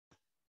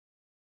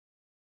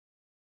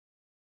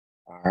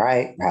All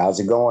right, how's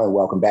it going?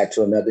 Welcome back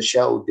to another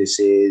show. This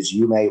is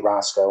You Made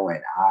Roscoe,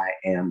 and I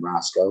am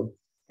Roscoe.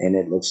 And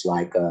it looks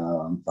like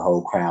the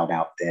whole crowd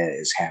out there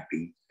is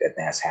happy that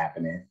that's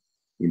happening.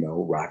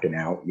 Rocking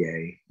out,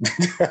 yay!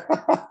 But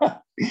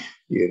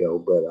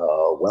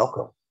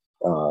welcome.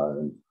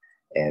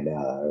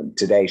 And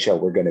today's show,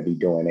 we're going to be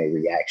doing a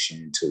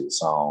reaction to the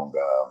song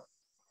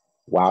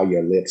 "While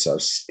Your Lips Are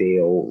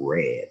Still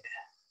Red."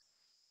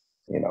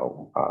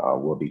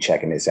 We'll be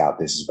checking this out.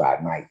 This is by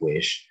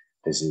Nightwish.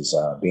 This is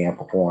being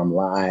performed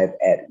live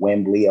at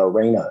Wembley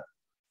Arena.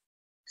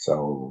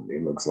 So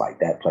it looks like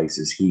that place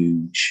is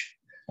huge.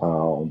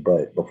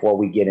 But before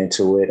we get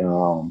into it,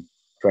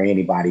 for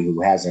anybody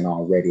who hasn't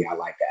already, I'd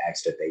like to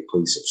ask that they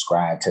please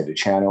subscribe to the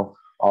channel.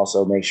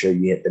 Also, make sure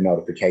you hit the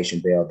notification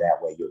bell. That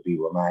way you'll be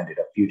reminded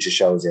of future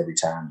shows every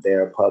time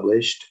they're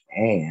published.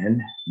 And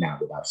now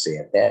that I've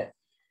said that,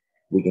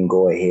 we can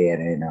go ahead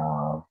and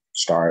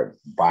start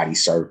body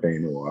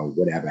surfing or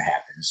whatever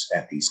happens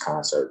at these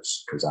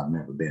concerts, because I've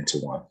never been to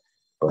one.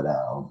 But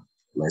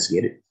let's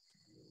get it.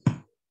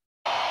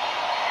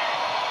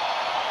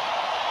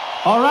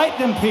 All right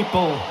then,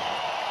 people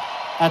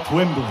at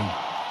Wembley.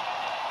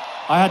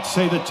 I had to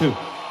say that too.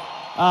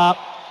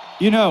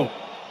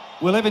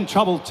 We live in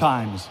troubled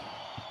times.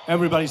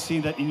 Everybody's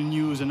seen that in the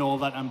news and all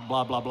that and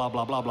blah, blah, blah,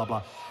 blah, blah, blah,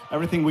 blah.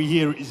 Everything we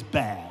hear is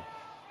bad.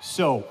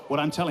 So, what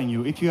I'm telling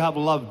you, if you have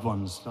loved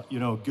ones,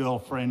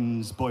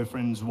 girlfriends,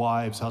 boyfriends,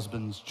 wives,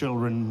 husbands,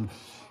 children,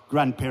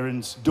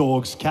 grandparents,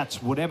 dogs, cats,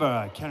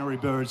 whatever, canary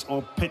birds,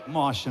 or pet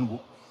Martian,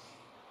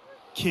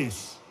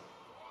 kiss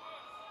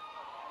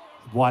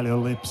while your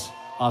lips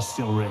are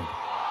still red.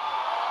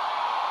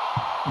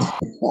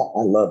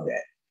 I love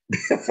that.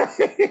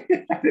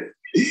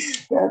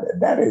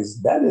 that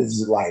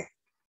is like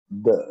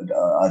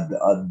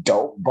a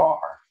dope bar.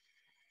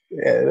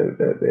 Yeah,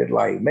 they're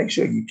like, make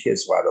sure you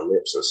kiss while the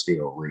lips are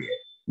still red.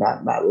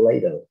 Not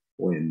later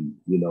when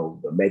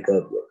the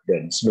makeup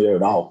doesn't smear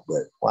it off,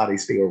 but while they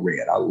still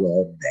red. I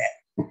love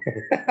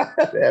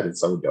that. That is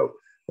so dope.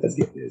 Let's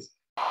get this.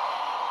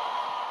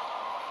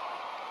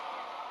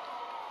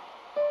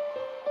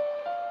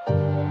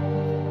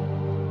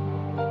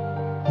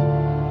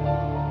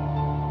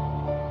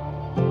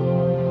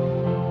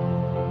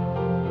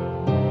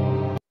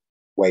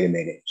 Wait a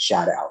minute.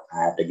 Shout out.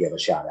 I have to give a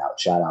shout out.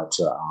 Shout out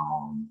to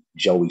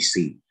Joey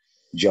C.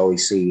 Joey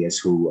C is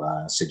who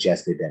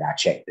suggested that I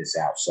check this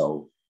out.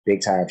 So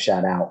big time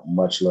shout out.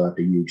 Much love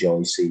to you,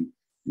 Joey C.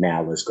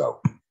 Now let's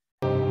go.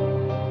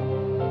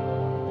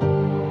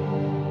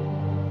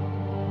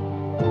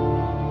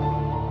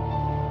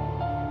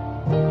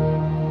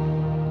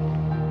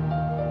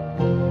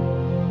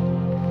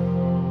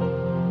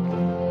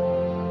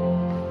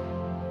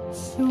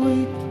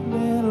 Sweet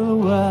little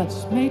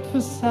words made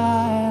for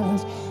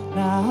silence.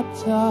 Not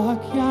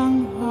talk,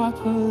 young heart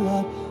for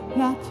love,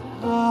 not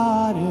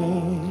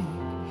heartache.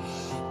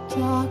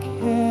 Dark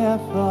hair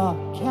for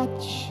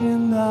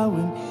catching the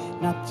wind,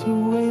 not to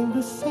wail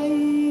the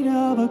sight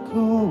of a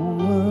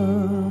cold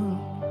world.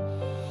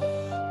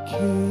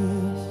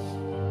 Kiss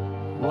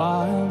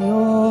while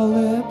your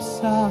lips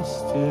are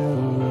still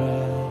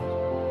red,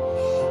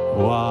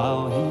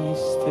 while he's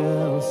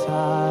still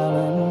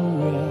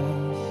silent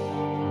rests,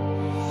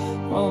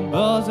 while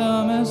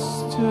bosom is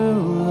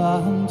still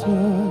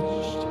untouched.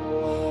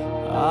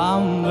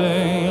 I'm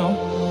there,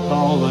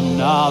 hold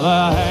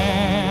another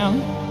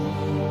hand,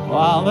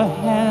 while the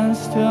hand's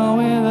still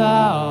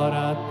without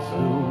a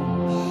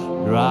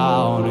tool,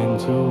 drown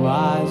into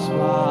eyes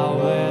while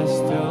they're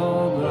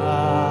still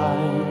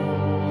blind.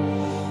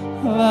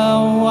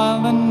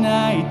 While the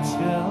night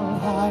still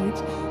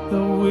hides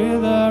the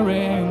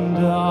withering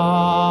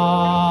dawn.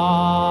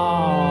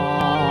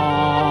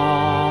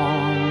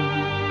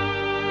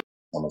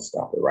 I'm gonna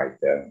stop it right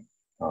there.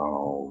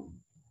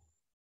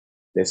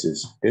 This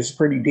is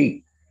pretty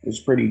deep. It's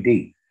pretty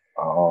deep.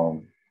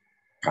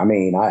 I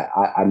mean,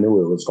 I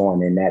knew it was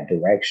going in that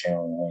direction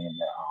when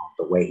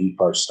the way he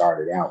first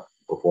started out,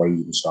 before he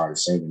even started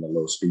singing the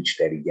little speech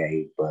that he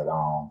gave. But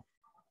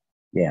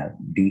yeah,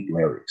 deep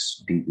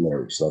lyrics, deep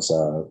lyrics.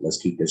 Let's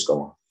keep this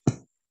going.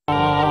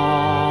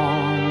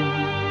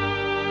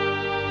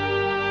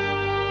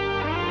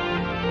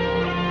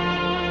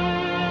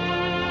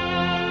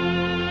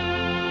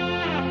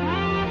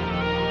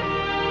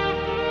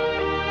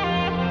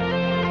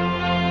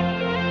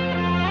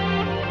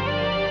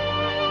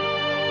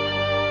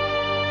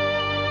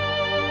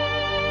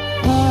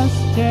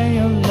 Day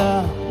of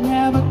love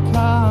never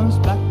comes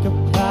back. A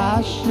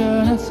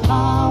passionate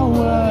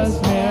hours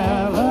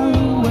never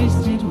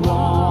wasted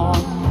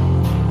one.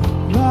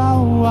 The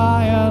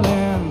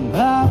violin,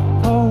 the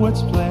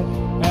poets play,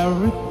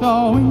 every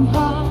thawing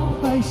heart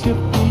plays your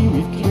theme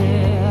with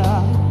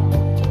care.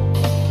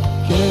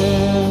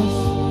 Kiss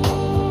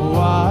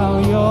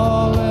while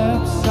your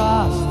lips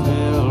are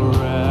still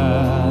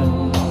red,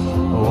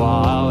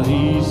 while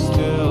he's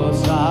still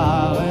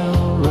silent.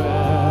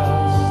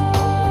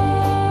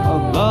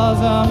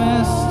 Bosom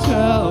is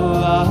still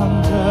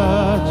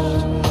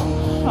untouched.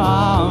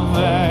 I'm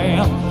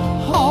there.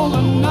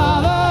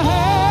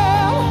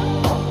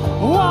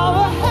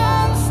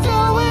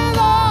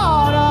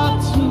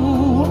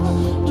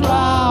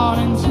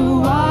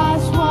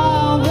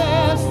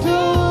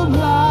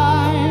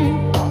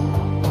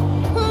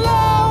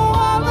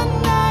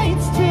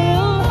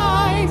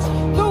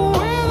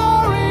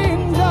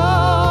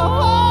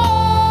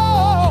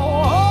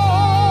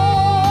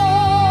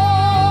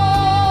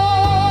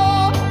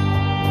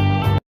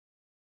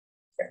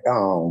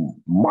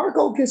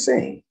 can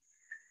sing.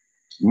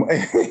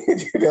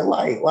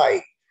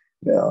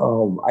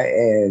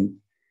 And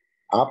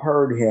I've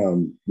heard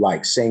him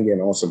like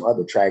singing on some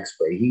other tracks,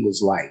 but he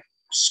was like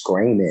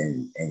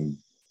screaming and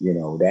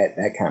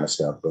that kind of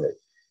stuff. But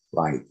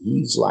like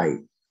he's like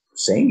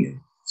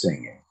singing,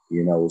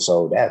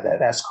 so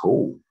that's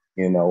cool.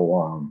 Getting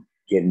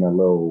a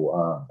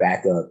little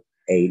backup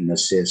aid and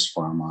assist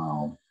from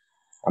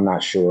I'm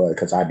not sure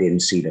because I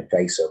didn't see the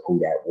face of who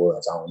that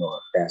was. I don't know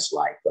if that's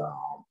like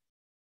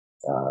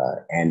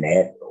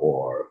Annette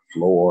or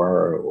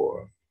Floor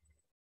or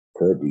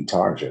could be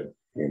Tarja.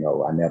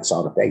 I never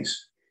saw the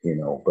face.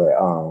 But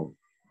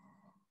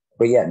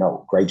yeah,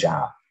 no, great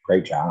job.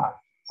 Like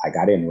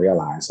I didn't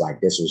realize like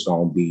this was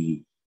gonna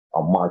be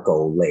a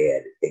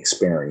Marco-led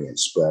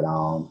experience, but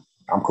I'm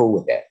cool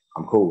with that.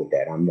 I'm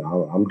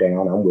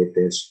down. I'm with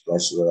this.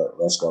 Let's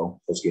go.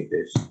 Let's get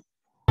this.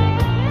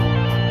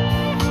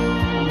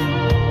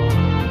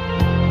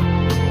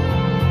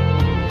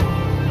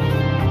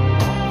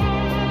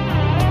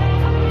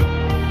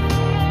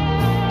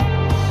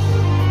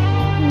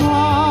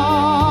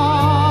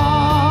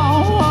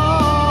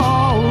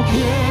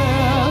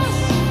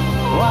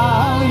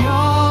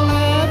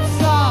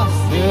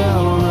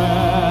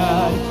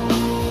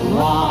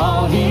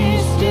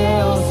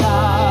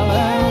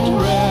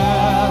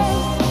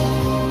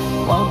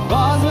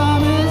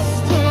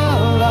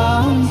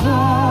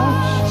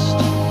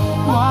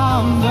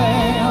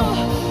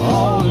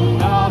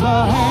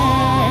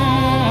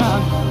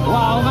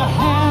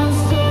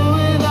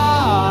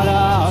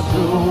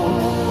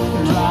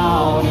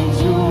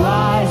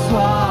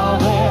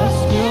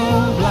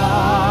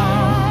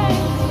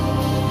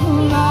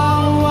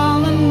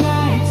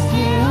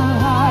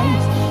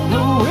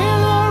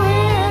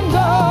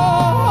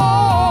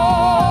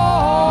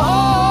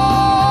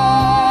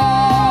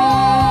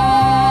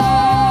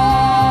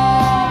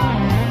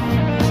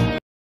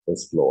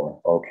 Floor.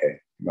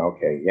 Okay.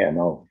 Yeah,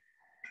 no.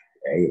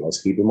 Hey,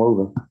 let's keep it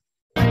moving.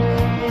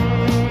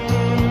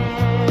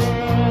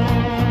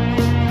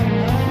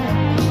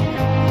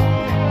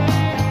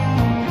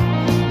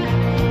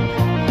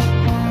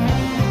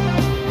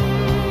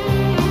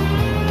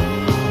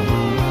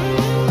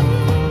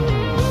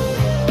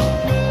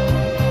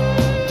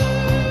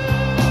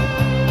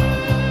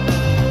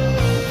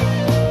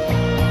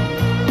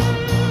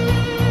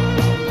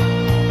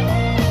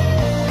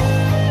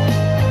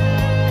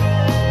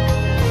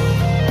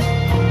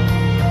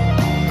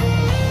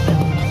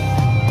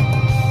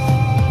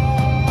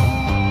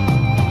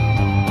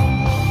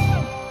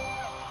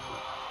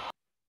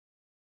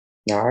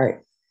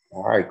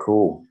 All right,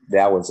 cool.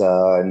 That was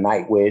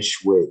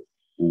Nightwish with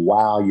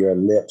While Your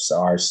Lips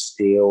Are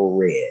Still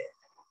Red.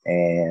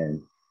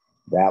 And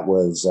that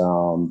was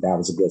a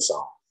good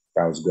song.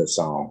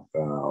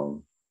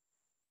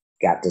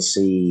 Got to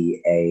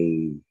see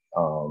a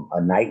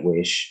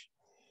Nightwish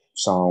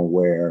song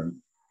where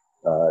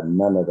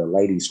none of the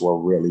ladies were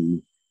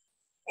really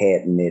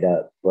heading it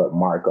up, but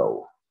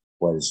Marco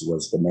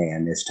was the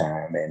man this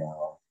time, and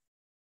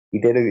he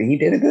did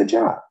a good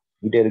job.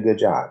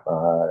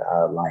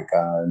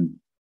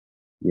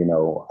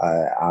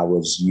 I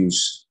was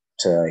used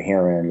to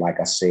hearing, like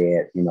I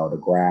said, the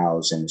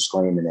growls and the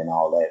screaming and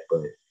all that,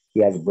 but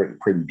he has a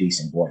pretty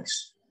decent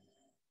voice,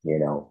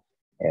 and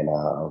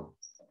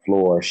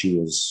Floor, she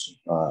was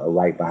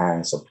right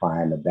behind,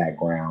 supplying the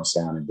background,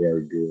 sounding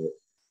very good.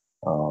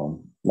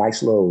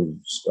 Nice little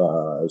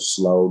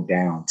slow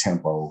down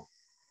tempo,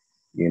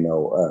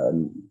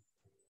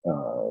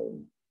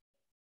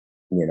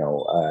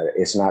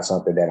 it's not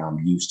something that I'm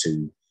used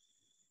to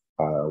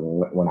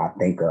when I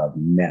think of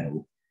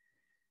metal,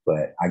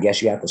 but I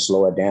guess you have to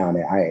slow it down.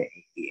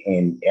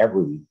 In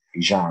every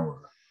genre,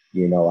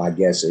 I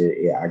guess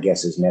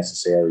it's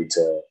necessary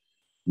to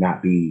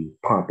not be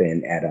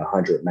pumping at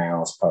 100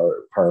 miles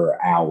per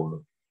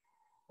hour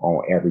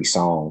on every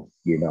song,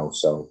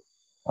 So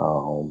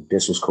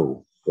this was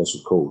cool.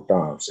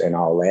 Thumbs and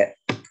all that,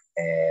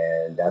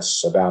 and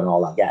that's about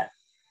all I got.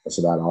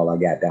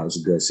 That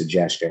was a good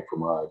suggestion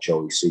from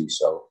Joey C.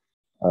 So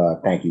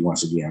thank you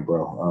once again,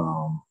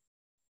 bro.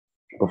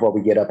 Before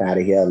we get up out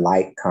of here,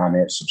 like,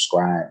 comment,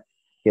 subscribe,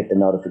 hit the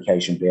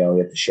notification bell,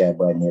 hit the share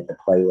button, hit the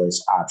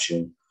playlist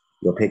option.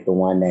 You'll pick the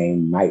one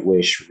named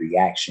Nightwish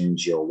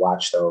Reactions. You'll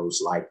watch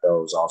those, like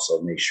those.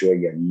 Also, make sure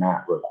you're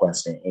not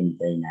requesting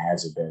anything that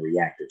hasn't been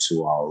reacted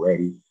to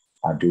already.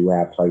 I do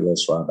have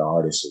playlists for other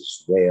artists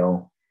as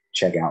well.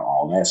 Check out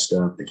all that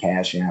stuff. The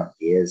Cash App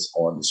is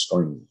on the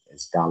screen.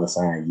 It's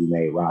 $ You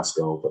Made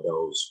Roscoe for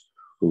those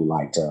who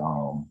like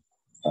to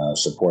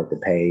support the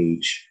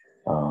page.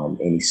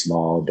 Any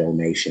small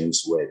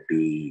donations would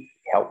be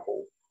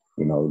helpful.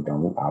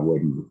 I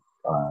wouldn't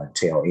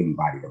tell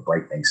anybody to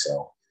break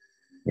themselves.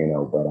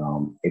 But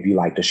if you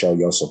like to show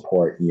your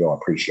support and your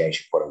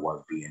appreciation for the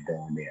work being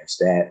done,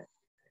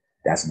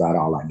 that's about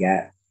all I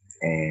got.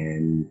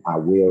 And I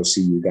will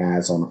see you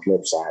guys on the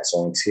flip side.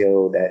 So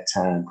until that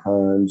time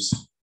comes,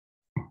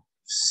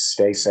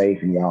 stay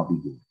safe and y'all be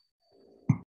good.